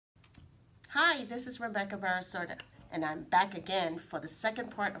Hi, this is Rebecca Barasorda, and I'm back again for the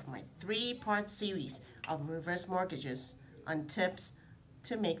second part of my three-part series of reverse mortgages on tips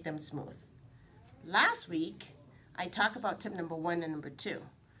to make them smooth. Last week, I talked about tip number 1 and number 2,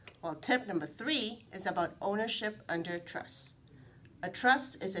 while tip number 3 is about ownership under trust. A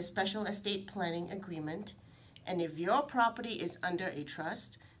trust is a special estate planning agreement, and if your property is under a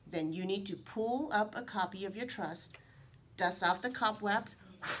trust, then you need to pull up a copy of your trust, dust off the cobwebs,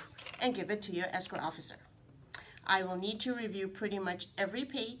 and give it to your escrow officer. I will need to review pretty much every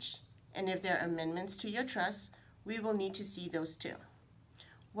page, and if there are amendments to your trust, we will need to see those too.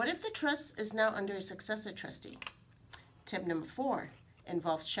 What if the trust is now under a successor trustee? Tip number 4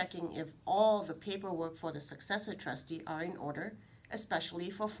 involves checking if all the paperwork for the successor trustee are in order, especially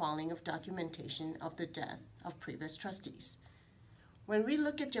for filing of documentation of the death of previous trustees. When we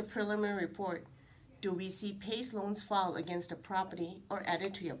look at your preliminary report, do we see PACE loans filed against a property or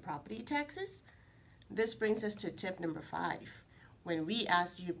added to your property taxes? This brings us to tip number 5, when we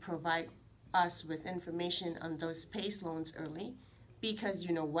ask you to provide us with information on those PACE loans early, because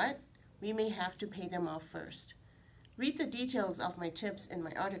you know what? We may have to pay them off first. Read the details of my tips in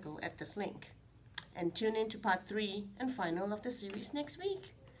my article at this link. And tune in to part 3 and final of the series next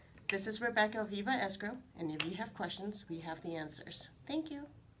week. This is Rebecca of Viva Escrow, and if you have questions, we have the answers. Thank you.